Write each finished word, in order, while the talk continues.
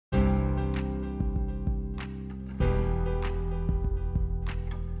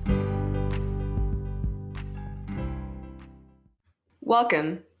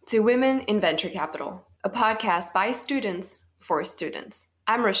Welcome to Women in Venture Capital, a podcast by students for students.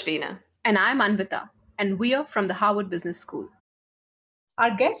 I'm Rashvina. And I'm Anvita, and we are from the Harvard Business School.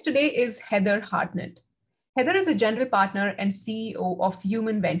 Our guest today is Heather Hartnett. Heather is a general partner and CEO of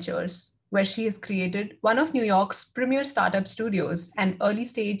Human Ventures, where she has created one of New York's premier startup studios and early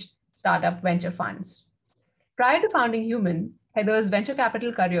stage startup venture funds. Prior to founding Human, Heather's venture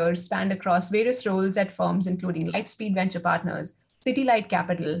capital career spanned across various roles at firms including Lightspeed Venture Partners, City Light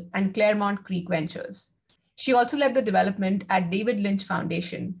Capital, and Claremont Creek Ventures. She also led the development at David Lynch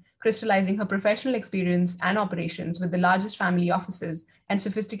Foundation, crystallizing her professional experience and operations with the largest family offices and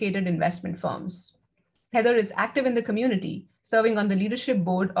sophisticated investment firms. Heather is active in the community, serving on the leadership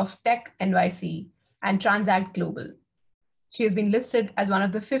board of Tech NYC and Transact Global. She has been listed as one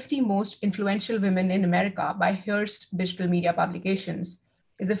of the 50 most influential women in America by Hearst Digital Media Publications,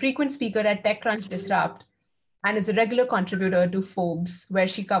 is a frequent speaker at TechCrunch Disrupt, and is a regular contributor to Forbes, where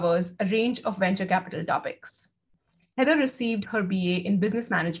she covers a range of venture capital topics. Heather received her BA in Business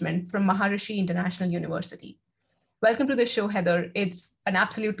Management from Maharishi International University. Welcome to the show, Heather. It's an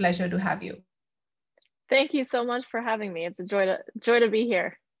absolute pleasure to have you. Thank you so much for having me. It's a joy to be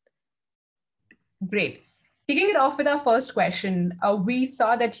here. Great. Kicking it off with our first question, we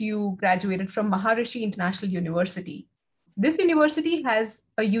saw that you graduated from Maharishi International University. This university has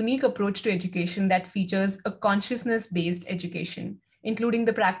a unique approach to education that features a consciousness-based education, including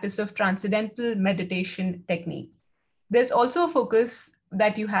the practice of transcendental meditation technique. There's also a focus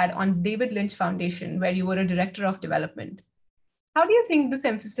that you had on David Lynch Foundation, where you were a director of development. How do you think this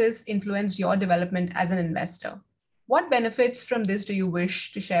emphasis influenced your development as an investor? What benefits from this do you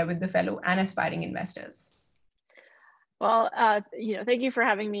wish to share with the fellow and aspiring investors? Well, thank you for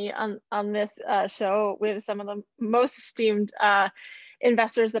having me on this show with some of the most esteemed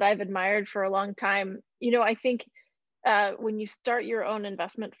investors that I've admired for a long time. I think when you start your own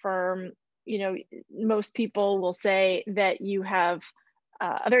investment firm, most people will say that you have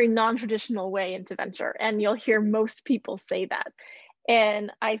a very non-traditional way into venture, and you'll hear most people say that.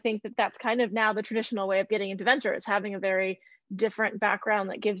 And I think that that's kind of now the traditional way of getting into venture, is having a very different background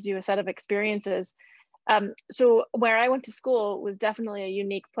that gives you a set of experiences. So where I went to school was definitely a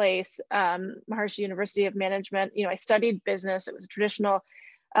unique place, Maharishi University of Management. I studied business. It was a traditional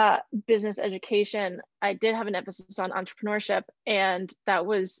business education. I did have an emphasis on entrepreneurship, and that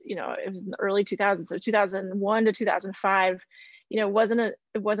was, it was in the early 2000s, so 2001 to 2005. It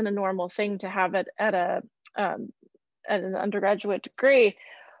wasn't a normal thing to have it at an undergraduate degree,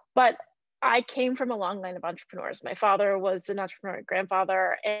 but I came from a long line of entrepreneurs. My father was an entrepreneur,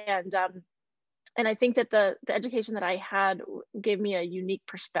 grandfather, and I think that the education that I had gave me a unique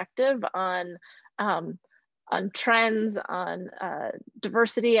perspective on trends, on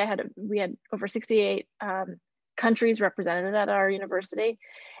diversity. We had over 68 countries represented at our university,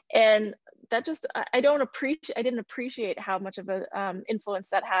 and that just I didn't appreciate how much of an influence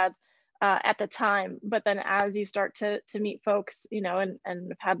that had at the time. But then as you start to meet folks, and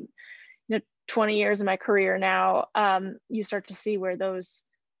I've had 20 years of my career now, you start to see where those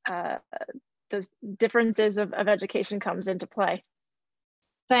differences of education comes into play.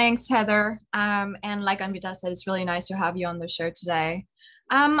 Thanks, Heather. And like Anvita said, it's really nice to have you on the show today.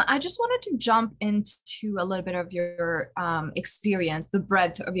 I just wanted to jump into a little bit of your experience, the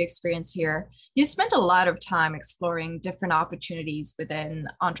breadth of your experience here. You spent a lot of time exploring different opportunities within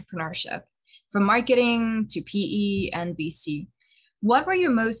entrepreneurship, from marketing to PE and VC. What were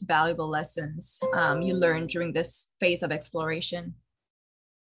your most valuable lessons you learned during this phase of exploration?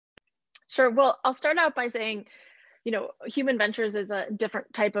 Sure. Well, I'll start out by saying, Human Ventures is a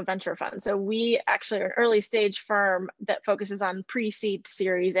different type of venture fund. So we actually are an early stage firm that focuses on pre-seed to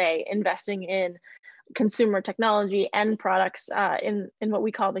Series A, investing in consumer technology and products in what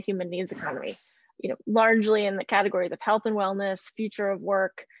we call the human needs economy, largely in the categories of health and wellness, future of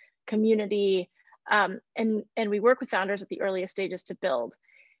work, community, and we work with founders at the earliest stages to build.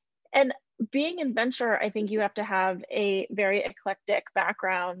 And being in venture, I think you have to have a very eclectic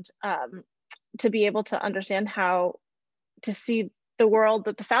background to be able to understand how to see the world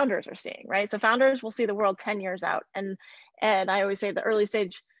that the founders are seeing, right? So founders will see the world 10 years out. And I always say the early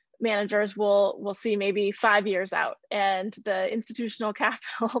stage managers will see maybe 5 years out, and the institutional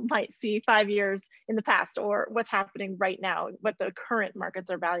capital might see 5 years in the past, or what's happening right now, what the current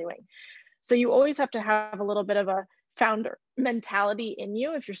markets are valuing. So you always have to have a little bit of a founder mentality in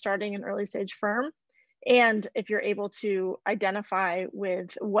you if you're starting an early stage firm, and if you're able to identify with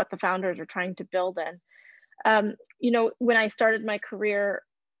what the founders are trying to build in. When I started my career,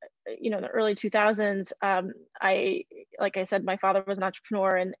 in the early 2000s, like I said, my father was an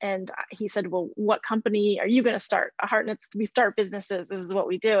entrepreneur, and he said, well, what company are you going to start? We start businesses. This is what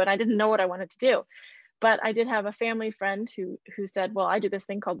we do. And I didn't know what I wanted to do. But I did have a family friend who said, well, I do this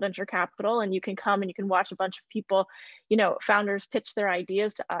thing called venture capital, and you can come and you can watch a bunch of people, founders pitch their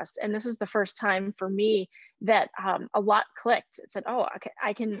ideas to us. And this was the first time for me that a lot clicked. It said, oh, okay,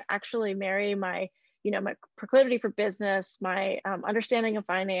 I can actually marry my proclivity for business, my understanding of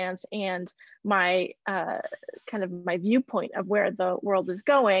finance, and my kind of my viewpoint of where the world is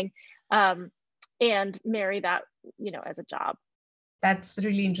going, and marry that, as a job. That's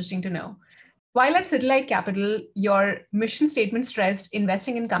really interesting to know. While at Citylite Capital, your mission statement stressed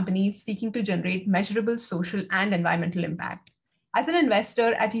investing in companies seeking to generate measurable social and environmental impact. As an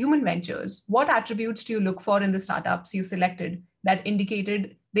investor at Human Ventures, what attributes do you look for in the startups you selected that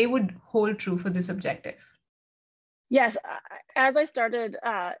indicated they would hold true for this objective? Yes, as I started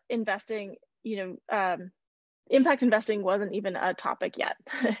investing, impact investing wasn't even a topic yet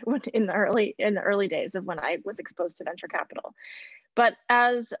in the early days of when I was exposed to venture capital. But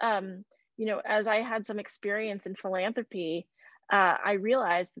as I had some experience in philanthropy, I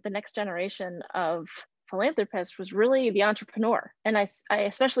realized that the next generation of philanthropists was really the entrepreneur. And I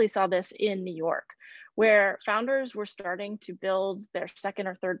especially saw this in New York, where founders were starting to build their second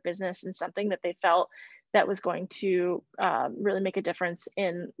or third business in something that they felt that was going to really make a difference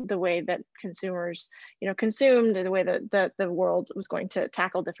in the way that consumers, consumed, and the way that the world was going to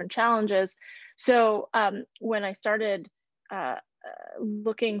tackle different challenges. So when I started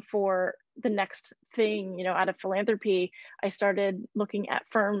looking for the next thing, out of philanthropy, I started looking at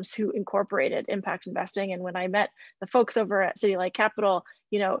firms who incorporated impact investing. And when I met the folks over at Citylite Capital,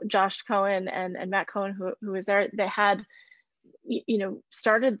 Josh Cohen and Matt Cohen, who was there, they had,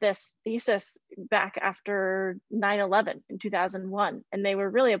 started this thesis back after 9/11 in 2001. And they were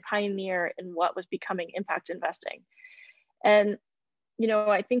really a pioneer in what was becoming impact investing. And,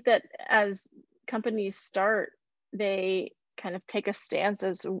 I think that as companies start, they kind of take a stance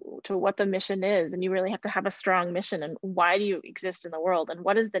as to what the mission is, and you really have to have a strong mission, and why do you exist in the world, and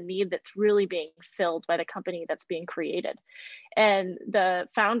what is the need that's really being filled by the company that's being created. And the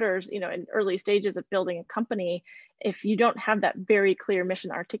founders, in early stages of building a company, if you don't have that very clear mission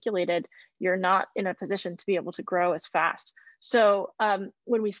articulated, you're not in a position to be able to grow as fast. So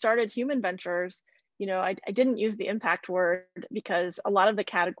when we started Human Ventures, I didn't use the impact word because a lot of the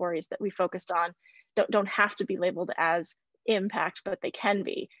categories that we focused on don't have to be labeled as impact, but they can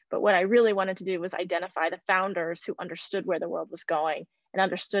be. But what I really wanted to do was identify the founders who understood where the world was going and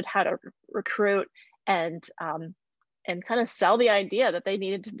understood how to recruit and kind of sell the idea that they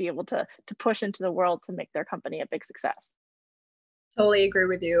needed to be able to push into the world to make their company a big success. Totally agree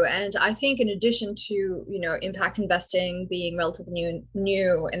with you. And I think in addition to, impact investing being relatively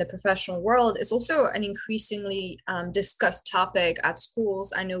new in the professional world, it's also an increasingly discussed topic at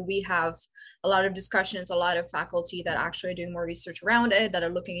schools. I know we have a lot of discussions, a lot of faculty that actually are doing more research around it, that are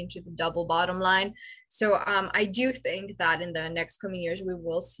looking into the double bottom line. So I do think that in the next coming years, we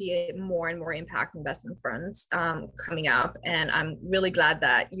will see more and more impact investment funds coming up. And I'm really glad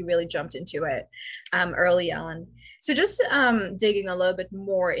that you really jumped into it early on. So just digging a little bit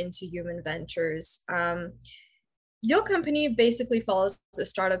more into Human Ventures, your company basically follows a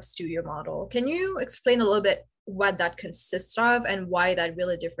startup studio model. Can you explain a little bit what that consists of and why that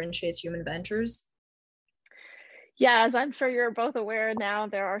really differentiates Human Ventures? Yeah, as I'm sure you're both aware now,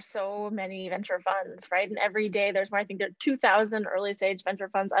 there are so many venture funds, right? And every day there's more. I think there are 2,000 early stage venture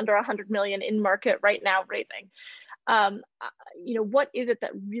funds under 100 million in market right now raising. What is it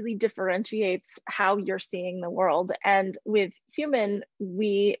that really differentiates how you're seeing the world? And with Human,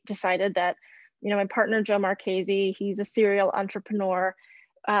 we decided that, my partner, Joe Marchese, he's a serial entrepreneur.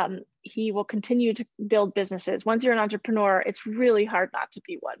 He will continue to build businesses. Once you're an entrepreneur, it's really hard not to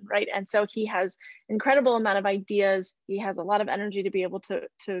be one, right? And so he has an incredible amount of ideas. He has a lot of energy to be able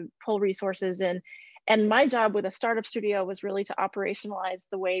to pull resources in. And my job with a startup studio was really to operationalize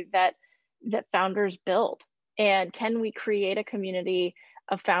the way that founders build. And can we create a community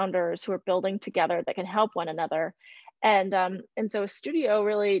of founders who are building together that can help one another? And so a studio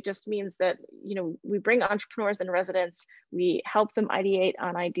really just means that, we bring entrepreneurs in residence, we help them ideate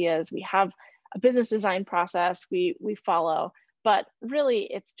on ideas, we have a business design process we follow, but really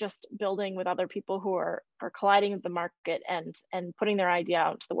it's just building with other people who are colliding with the market and putting their idea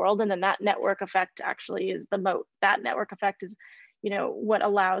out into the world. And then that network effect actually is the moat. That network effect is, what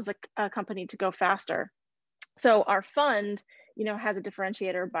allows a company to go faster. So our fund, has a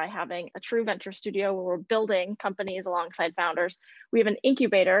differentiator by having a true venture studio where we're building companies alongside founders. We have an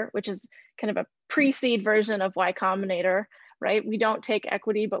incubator, which is kind of a pre-seed version of Y Combinator, right? We don't take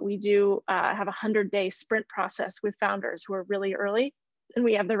equity, but we do have a 100-day sprint process with founders who are really early. And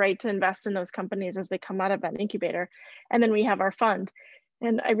we have the right to invest in those companies as they come out of that incubator. And then we have our fund.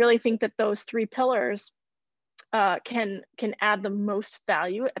 And I really think that those three pillars can add the most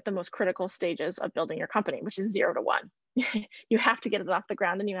value at the most critical stages of building your company, which is 0 to 1. You have to get it off the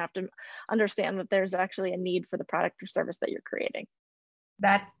ground, and you have to understand that there's actually a need for the product or service that you're creating.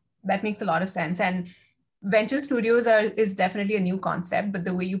 That makes a lot of sense. And venture studios is definitely a new concept, but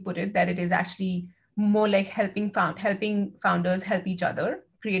the way you put it, that it is actually more like helping founders help each other,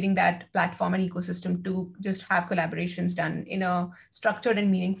 creating that platform and ecosystem to just have collaborations done in a structured and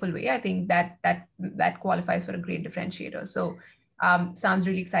meaningful way. I think that qualifies for a great differentiator. So sounds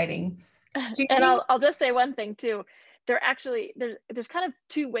really exciting. And I'll just say one thing too. There's kind of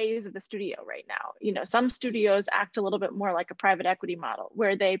two ways of the studio right now. You know, some studios act a little bit more like a private equity model,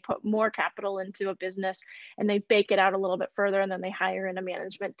 where they put more capital into a business and they bake it out a little bit further, and then they hire in a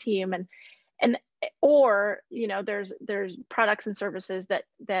management team, or you know, there's products and services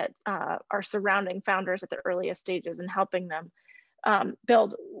that are surrounding founders at the earliest stages and helping them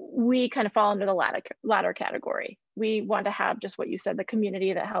build. We kind of fall into the latter category. We want to have just what you said, the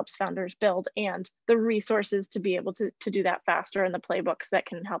community that helps founders build, and the resources to be able to do that faster, and the playbooks that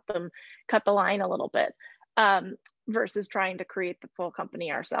can help them cut the line a little bit, versus trying to create the full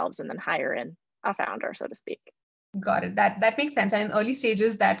company ourselves and then hire in a founder, so to speak. Got it. That makes sense. And in early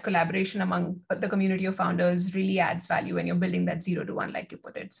stages, that collaboration among the community of founders really adds value when you're building that 0 to 1, like you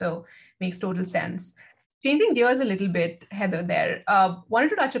put it. So makes total sense. Changing gears a little bit, Heather, there, wanted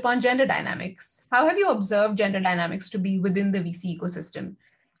to touch upon gender dynamics. How have you observed gender dynamics to be within the VC ecosystem?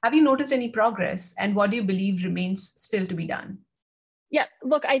 Have you noticed any progress, and what do you believe remains still to be done? Yeah,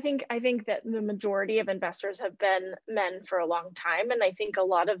 look, I think that the majority of investors have been men for a long time. And I think a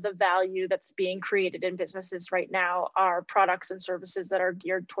lot of the value that's being created in businesses right now are products and services that are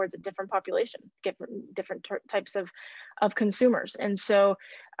geared towards a different population, different types of consumers. And so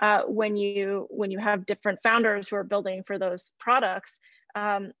when you have different founders who are building for those products,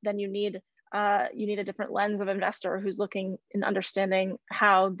 then you need a different lens of investor who's looking and understanding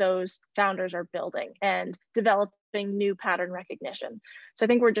how those founders are building and developing new pattern recognition. So I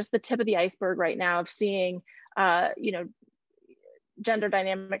think we're just the tip of the iceberg right now of seeing, gender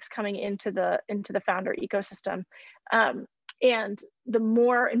dynamics coming into the founder ecosystem. And the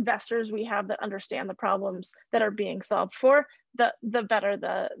more investors we have that understand the problems that are being solved for, the better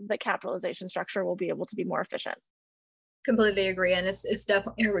the capitalization structure will be able to be more efficient. Completely agree. And it's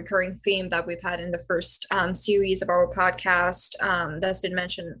definitely a recurring theme that we've had in the first series of our podcast that's been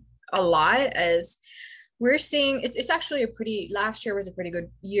mentioned a lot, as we're seeing it's actually last year was a pretty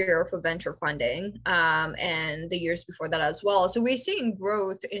good year for venture funding, and the years before that as well. So we're seeing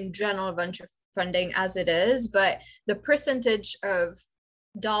growth in general venture funding as it is, but the percentage of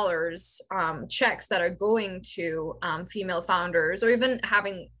dollars, checks that are going to female founders, or even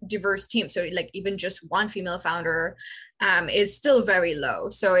having diverse teams, so like even just one female founder, is still very low.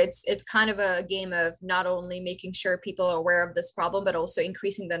 So it's kind of a game of not only making sure people are aware of this problem, but also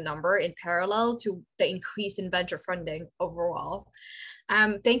increasing the number in parallel to the increase in venture funding overall.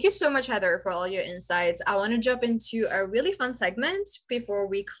 Thank you so much, Heather, for all your insights. I want to jump into a really fun segment before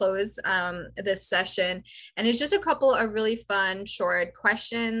we close this session. And it's just a couple of really fun, short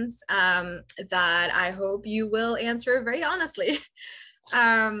questions that I hope you will answer very honestly.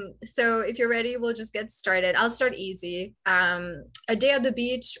 So if you're ready, we'll just get started. I'll start easy. A day at the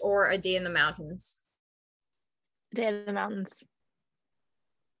beach or a day in the mountains? A day in the mountains.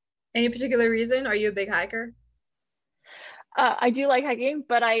 Any particular reason? Are you a big hiker? I do like hiking,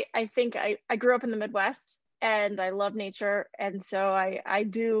 but I think I grew up in the Midwest and I love nature. And so I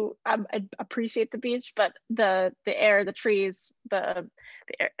appreciate the beach, but the air, the trees, the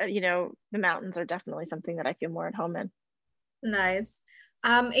mountains are definitely something that I feel more at home in. Nice.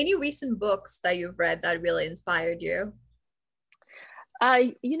 Any recent books that you've read that really inspired you?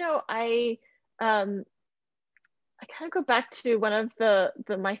 I kind of go back to one of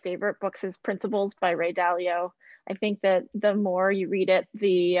my favorite books is Principles by Ray Dalio. I think that the more you read it,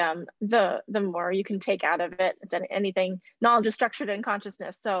 the more you can take out of it. It's anything, knowledge is structured in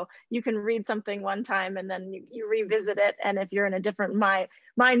consciousness. So you can read something one time and then you revisit it. And if you're in a different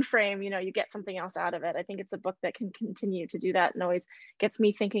mind frame, you get something else out of it. I think it's a book that can continue to do that and always gets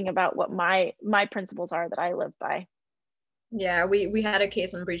me thinking about what my principles are that I live by. Yeah, we had a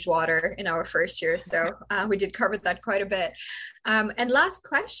case on Bridgewater in our first year, so we did cover that quite a bit. And last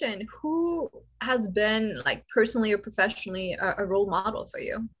question, who has been, like, personally or professionally a role model for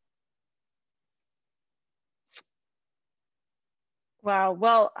you? Wow.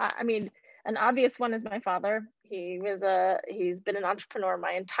 Well, I mean, an obvious one is my father. He's been an entrepreneur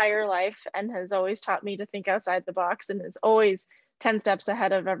my entire life and has always taught me to think outside the box and is always 10 steps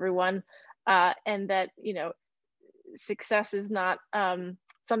ahead of everyone. And that, success is not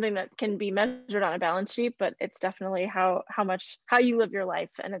something that can be measured on a balance sheet, but it's definitely how you live your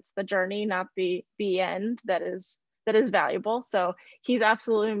life. And it's the journey, not the end, that is valuable. So he's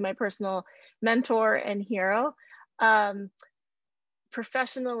absolutely my personal mentor and hero.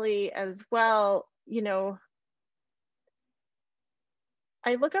 Professionally as well,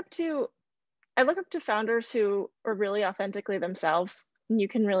 I look up to founders who are really authentically themselves, and you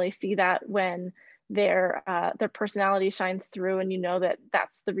can really see that when their personality shines through, and that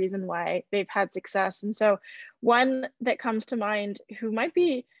that's the reason why they've had success. And so one that comes to mind, who might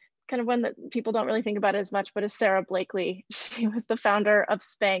be kind of one that people don't really think about as much, but is Sara Blakely. She was the founder of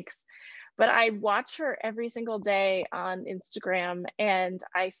Spanx. But I watch her every single day on Instagram, and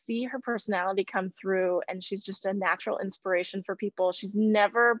I see her personality come through, and she's just a natural inspiration for people. She's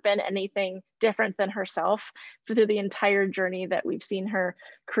never been anything different than herself through the entire journey that we've seen her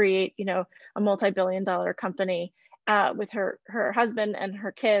create, a multi-billion-dollar company with her husband and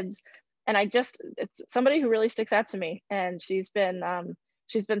her kids. And it's somebody who really sticks out to me. And she's been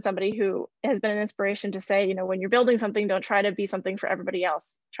somebody who has been an inspiration to say, when you're building something, don't try to be something for everybody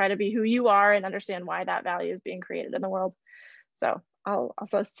else. Try to be who you are and understand why that value is being created in the world. So I'll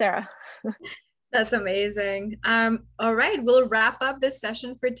say Sara. That's amazing. All right, we'll wrap up this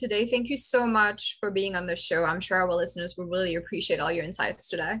session for today. Thank you so much for being on the show. I'm sure our listeners will really appreciate all your insights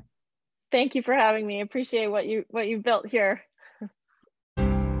today. Thank you for having me. Appreciate what you built here.